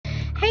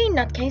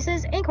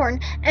nutcases, Acorn,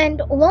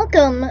 and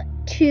welcome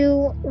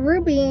to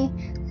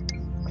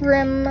RWBY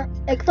Grimm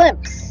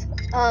Eclipse.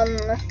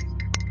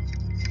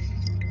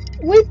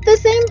 With the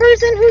same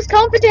person who's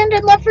competent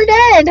in Left 4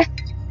 Dead.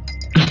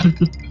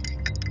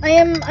 I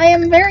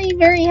am very,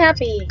 very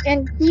happy,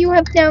 and you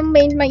have now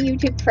made my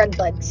YouTube friend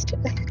list.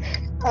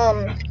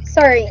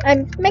 Sorry,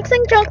 I'm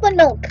mixing chocolate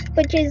milk,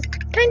 which is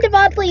kind of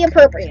oddly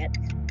appropriate.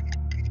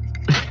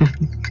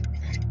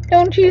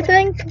 Don't you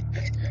think?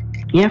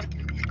 Yeah.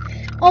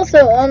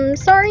 Also,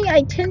 sorry,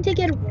 I tend to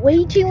get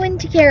way too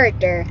into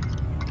character.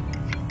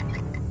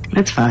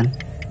 That's fine.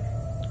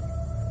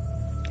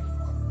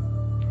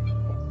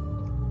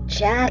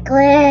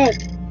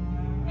 Chocolate!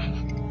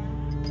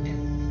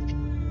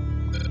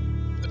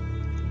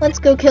 Let's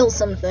go kill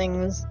some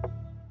things.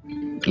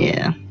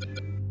 Yeah.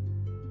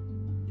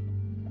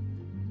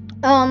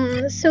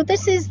 So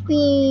this is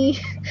the...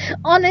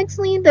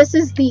 Honestly, this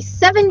is the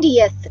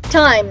 70th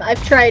time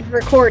I've tried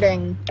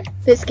recording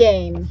this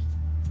game.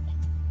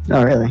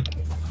 Oh, really?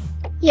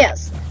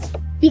 Yes.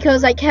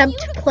 Because I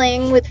kept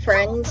playing with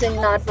friends and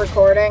not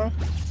recording.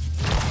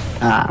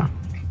 Ah.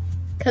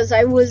 Because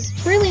I was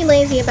really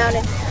lazy about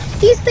it.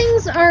 These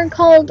things are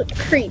called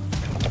creep,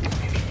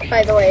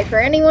 by the way, for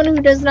anyone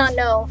who does not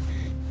know.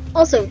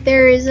 Also,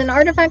 there is an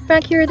artifact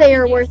back here. They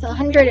are worth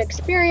 100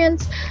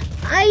 experience.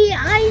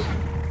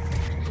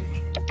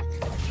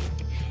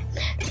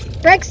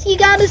 Rex, you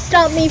gotta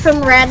stop me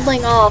from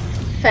rattling off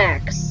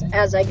facts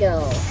as I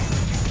go.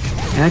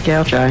 Okay,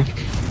 I'll try.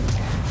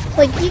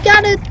 Like, you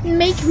gotta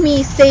make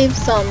me save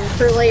some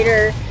for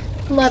later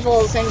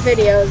levels and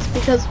videos,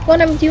 because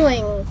what I'm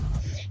doing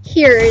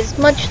here is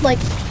much like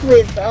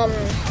with,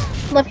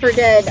 Left 4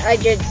 Dead,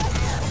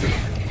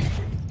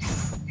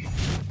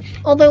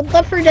 although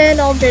Left 4 Dead,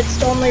 I'll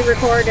just only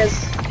record as,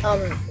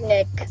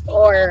 Nick,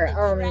 or,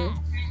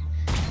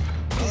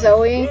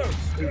 Zoe.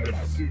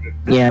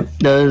 Yeah,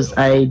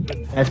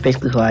 that's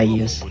basically who I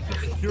use.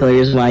 The only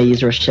reason why I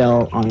use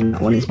Rochelle on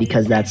that one is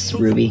because that's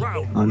RWBY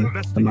on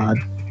the mod.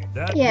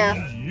 Yeah.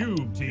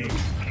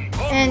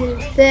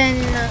 And then,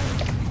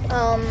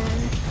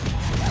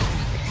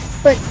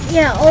 but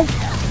yeah, I'll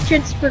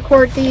just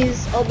record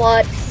these a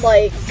lot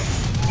like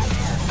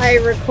I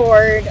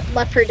record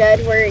Left 4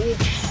 Dead, where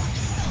each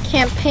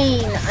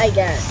campaign, I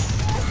guess,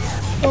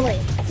 well, like,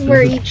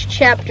 where each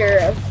chapter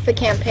of the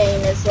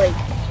campaign is like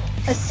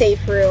a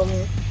safe room.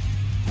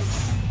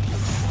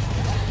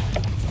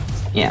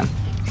 Yeah.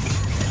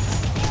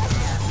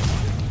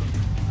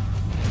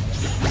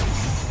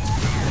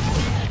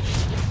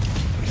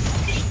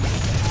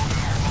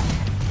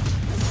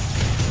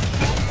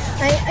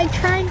 I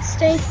try and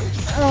stay.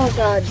 Oh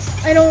god,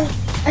 I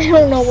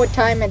don't know what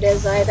time it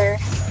is either.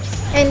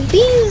 And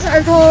these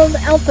are called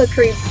Alpha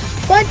Creep,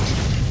 but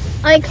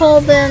I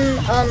call them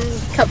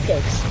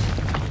cupcakes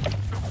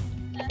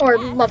or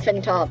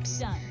muffin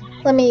tops.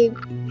 Let me.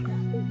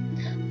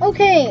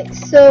 Okay,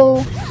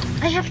 so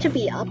I have to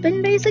be up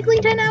in basically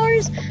 10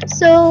 hours,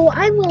 so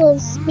I will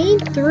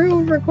speed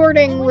through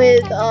recording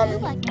with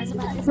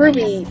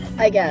RWBY,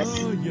 I guess.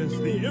 Yes,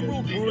 the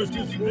Emerald Forest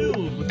is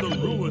filled with the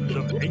ruins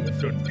of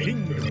ancient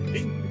kingdoms.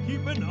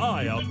 Keep an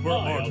eye out for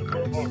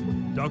artifacts.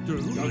 Dr.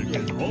 Ulick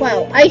is always...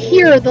 Wow, I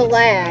hear the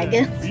lag.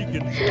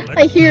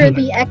 I hear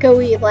the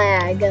echoey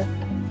lag.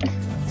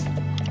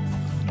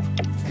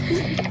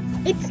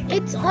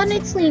 It's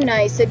honestly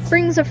nice. It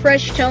brings a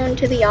fresh tone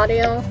to the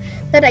audio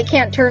that I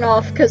can't turn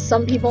off because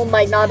some people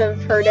might not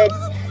have heard it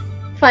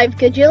 5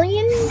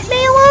 gajillion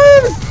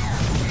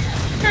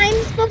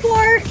times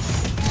before.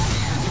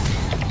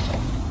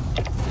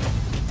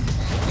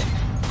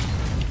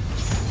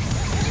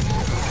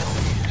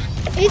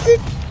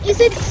 Is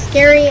it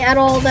scary at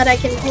all that I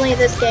can play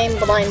this game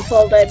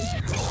blindfolded?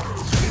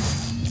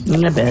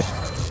 In a bit.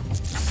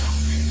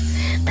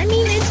 I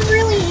mean, it's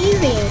really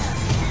easy.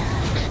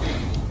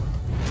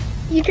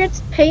 You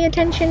just pay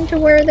attention to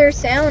where their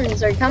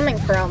sounds are coming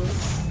from,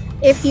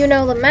 if you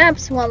know the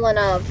maps well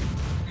enough.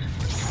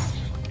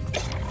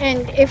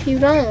 And if you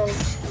don't,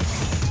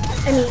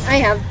 I mean, I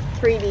have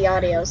 3D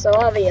audio, so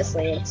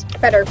obviously it's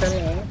better for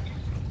me.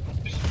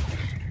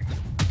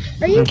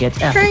 Are you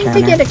trying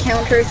to get a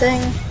counter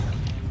thing?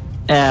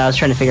 I was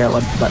trying to figure out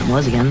what the button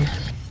was again.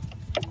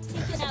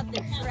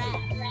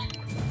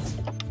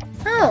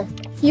 Oh,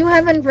 you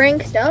haven't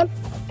ranked up?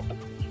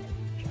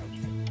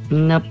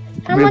 Nope.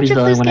 How much of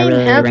this game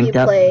have you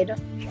played?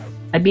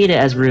 I beat it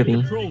as RWBY.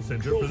 The control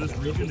center for this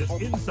region is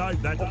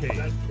inside that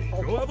cave.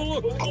 Go have a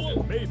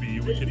look. Maybe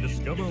we can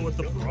discover what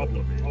the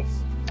problem is.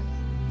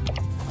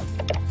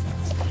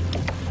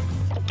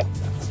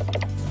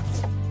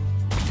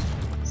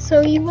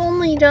 So you've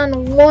only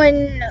done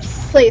one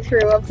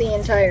playthrough of the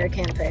entire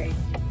campaign.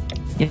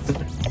 Yep.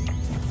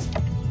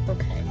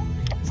 Okay.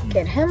 Let's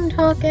get him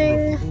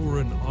talking.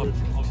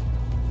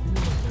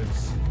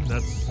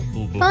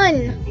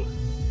 Fun!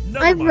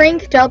 I've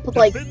ranked up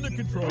like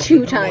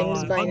 2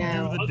 times by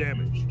now.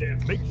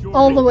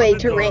 All the way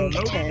to rank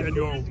 10.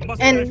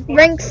 And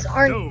ranks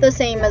aren't the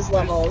same as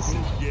levels.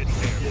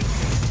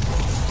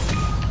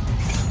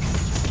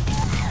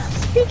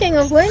 Speaking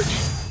of which,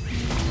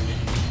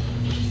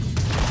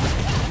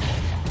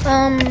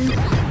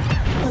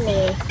 Let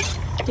me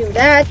do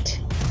that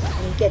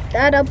and get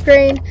that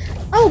upgrade.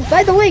 Oh,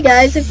 by the way,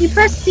 guys, if you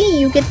press C,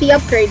 you get the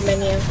upgrade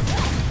menu.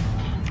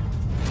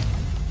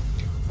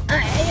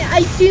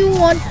 I do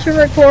want to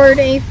record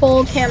a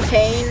full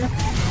campaign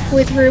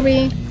with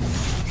RWBY.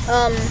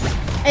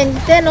 And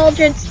then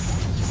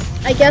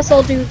I guess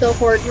I'll do the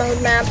Horde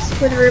mode maps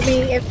with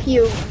RWBY if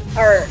you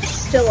are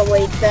still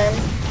awake then,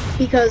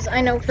 because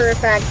I know for a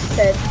fact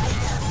that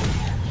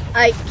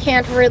I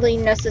can't really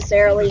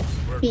necessarily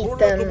beat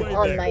them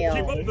on my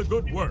own.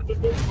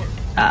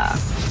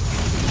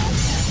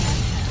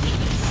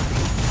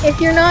 If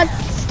you're not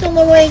still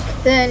awake,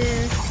 then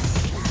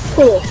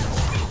cool.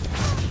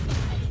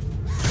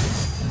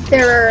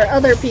 There are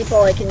other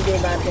people I can do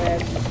that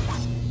with.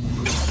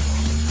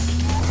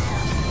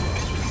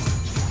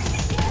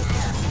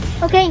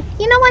 Okay,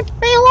 you know what,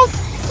 Beowulf?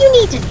 You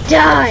need to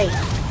die!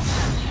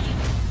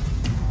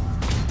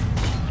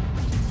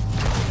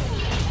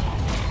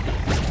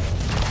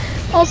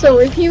 Also,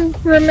 if you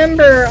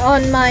remember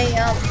on my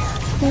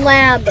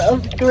lab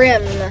of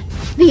Grimm,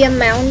 the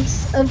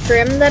amounts of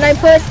Grimm that I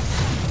put,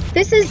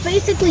 this is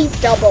basically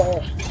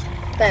double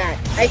that,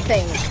 I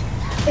think.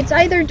 It's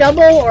either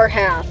double or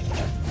half.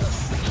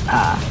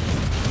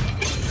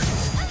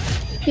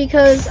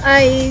 Because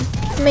I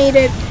made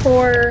it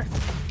for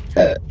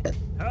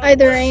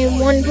either a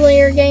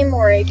 1-player game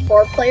or a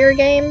 4-player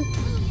game.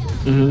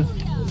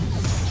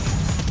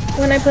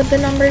 When I put the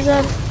numbers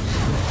up.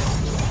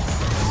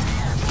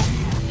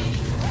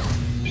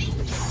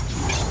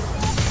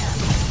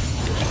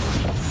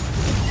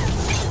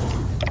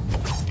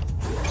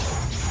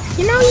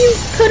 You know, you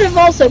could have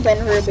also been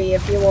RWBY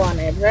if you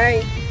wanted,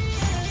 right?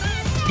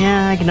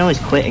 Yeah, I can always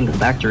quit and go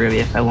back to RWBY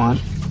if I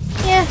want.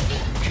 Yeah,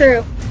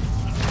 true.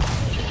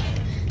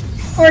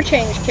 Or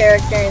change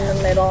character in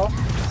the middle.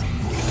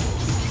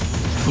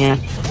 Yeah.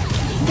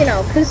 You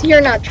know, because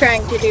you're not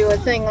trying to do a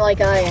thing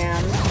like I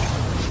am.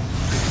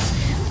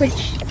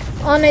 Which,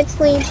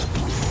 honestly,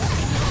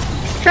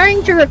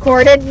 trying to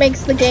record it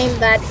makes the game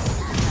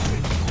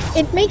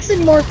it makes it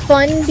more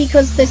fun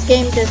because this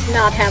game does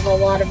not have a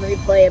lot of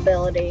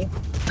replayability.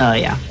 Oh,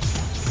 yeah.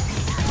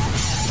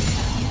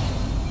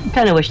 I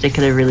kind of wish they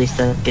could have released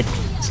a good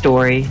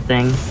story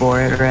thing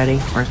for it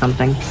already, or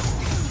something.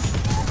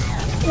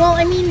 Well,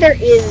 I mean, there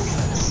is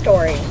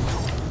story.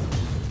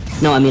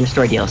 No, I mean a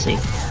story DLC.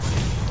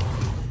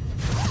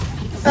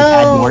 Oh,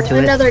 add more to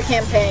another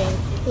campaign.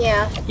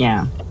 Yeah.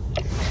 Yeah.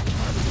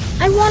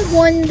 I want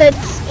one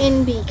that's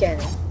in Beacon.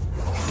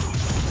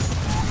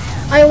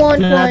 I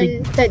want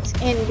one that's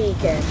in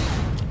Beacon.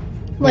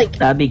 Like,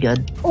 that'd be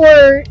good.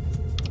 Or,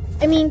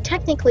 I mean,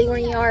 technically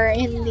we are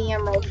in the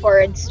Emerald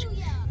Forest.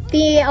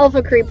 The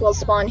Alpha Creep will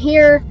spawn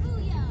here,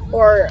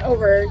 or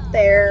over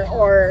there,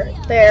 or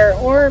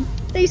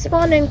they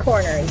spawn in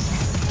corners.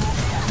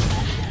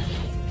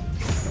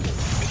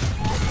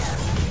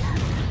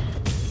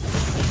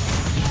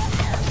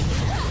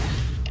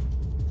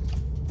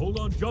 Hold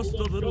on just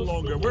a little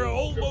longer. We're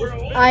almost.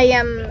 I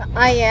am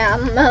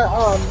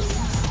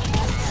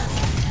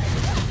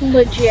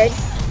legit.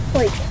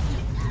 Like,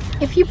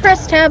 if you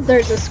press tab,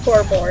 there's a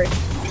scoreboard.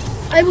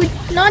 I would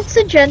not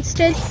suggest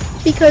it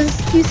because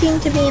you seem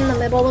to be in the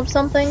middle of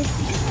something.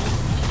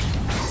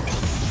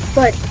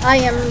 But I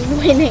am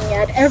winning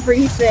at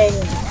everything.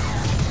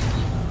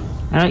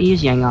 I don't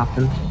use Yang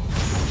often.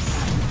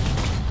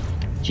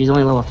 She's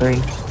only level 3.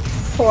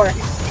 4.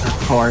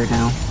 4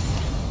 now.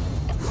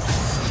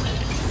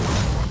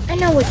 I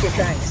know what you're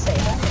trying to say.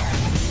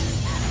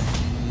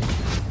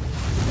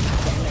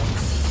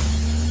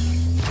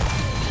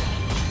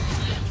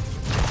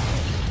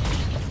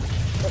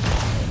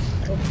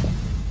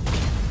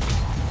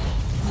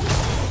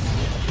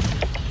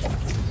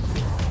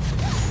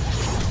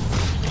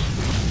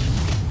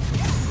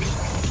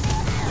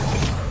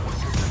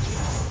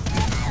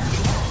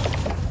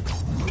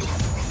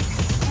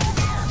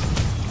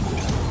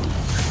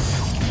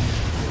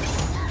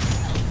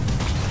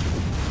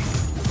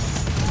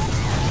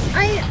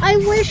 I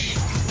wish...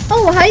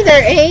 Oh, hi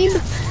there, Abe!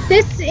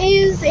 This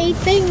is a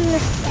thing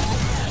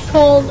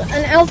called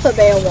an Alpha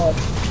Beowulf.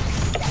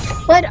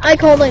 But I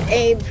call it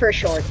Abe for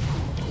short.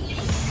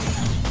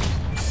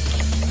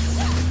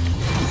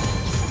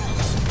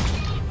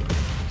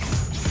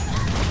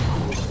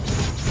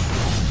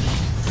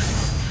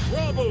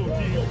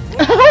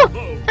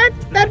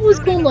 that was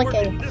cool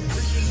looking.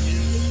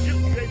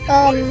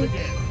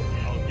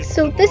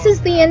 So this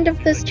is the end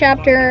of this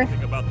chapter.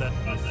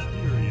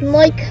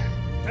 Like,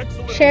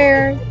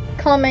 share,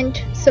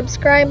 comment,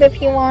 subscribe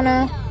if you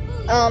wanna.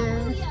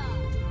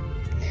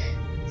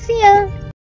 See ya!